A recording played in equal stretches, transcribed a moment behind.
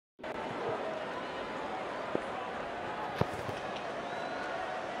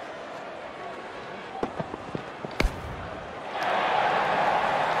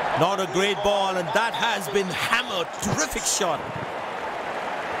Not a great ball, and that has been hammered. Terrific shot.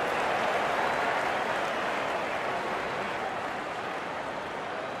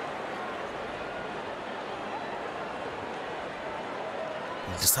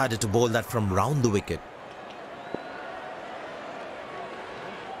 He decided to bowl that from round the wicket.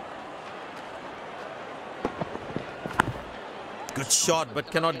 Good shot, but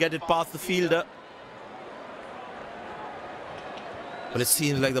cannot get it past the fielder. Well, it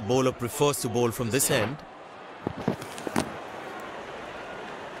seems like the bowler prefers to bowl from this end.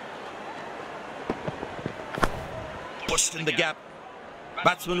 Pushed in the gap.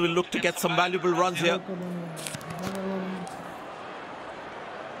 Batsman will look to get some valuable runs here.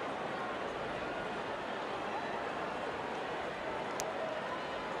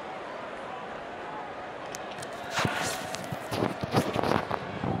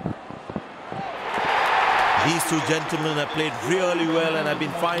 These two gentlemen have played really well and have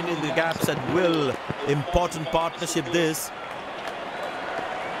been finding the gaps at will. Important partnership this.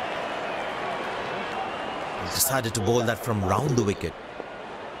 He decided to bowl that from round the wicket.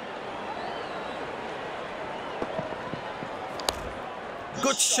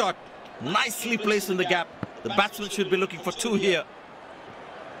 Good shot. Nicely placed in the gap. The batsman should be looking for two here.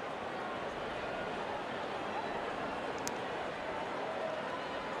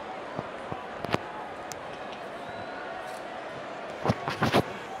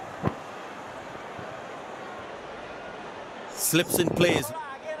 Slips in place.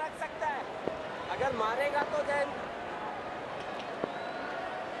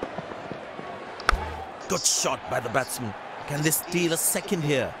 Good shot by the batsman. Can they steal a second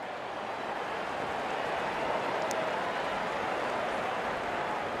here?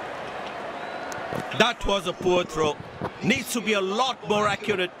 That was a poor throw. Needs to be a lot more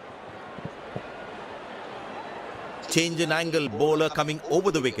accurate. Change in angle. Bowler coming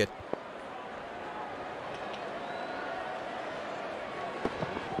over the wicket.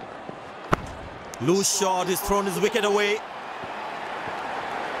 Loose shot, he's thrown his wicket away.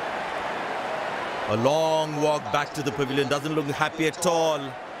 A long walk back to the pavilion, doesn't look happy at all.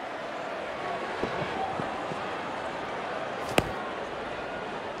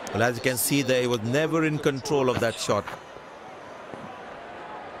 Well, as you can see there, he was never in control of that shot.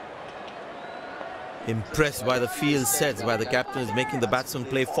 Impressed by the field sets, by the captain is making the batsman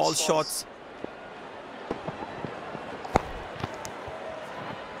play false shots.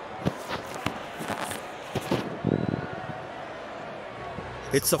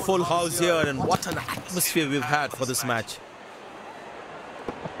 It's a full house here, and what an atmosphere we've had for this match.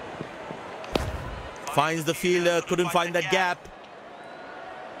 Finds the fielder, couldn't find that gap.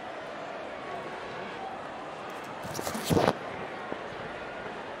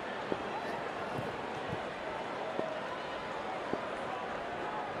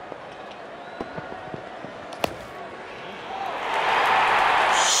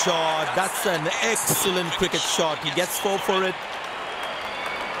 Shot, that's an excellent cricket shot. He gets 4 for it.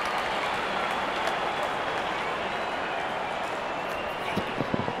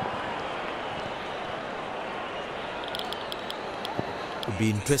 It'll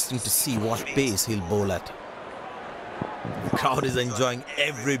be interesting to see what pace he'll bowl at. The crowd is enjoying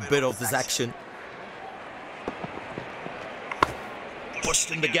every bit of this action.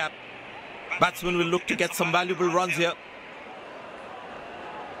 Pushed in the gap. Batsman will look to get some valuable runs here.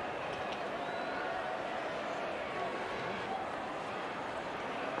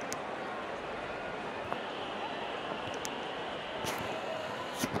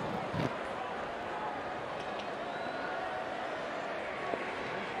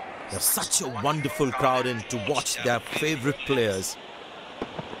 There's such a wonderful crowd in to watch their favorite players.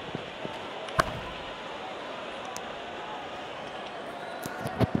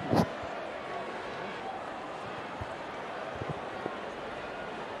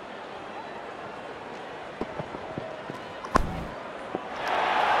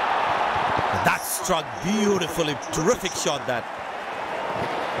 That struck beautifully. Terrific shot that.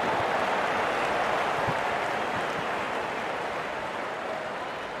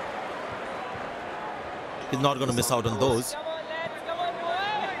 He's not going to miss out on those.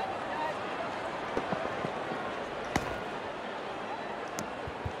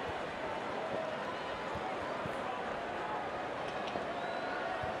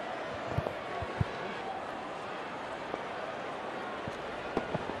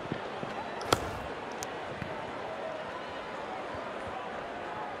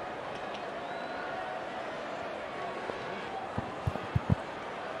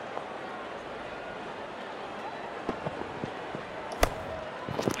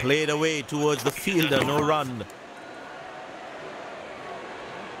 Played away towards the fielder, no run.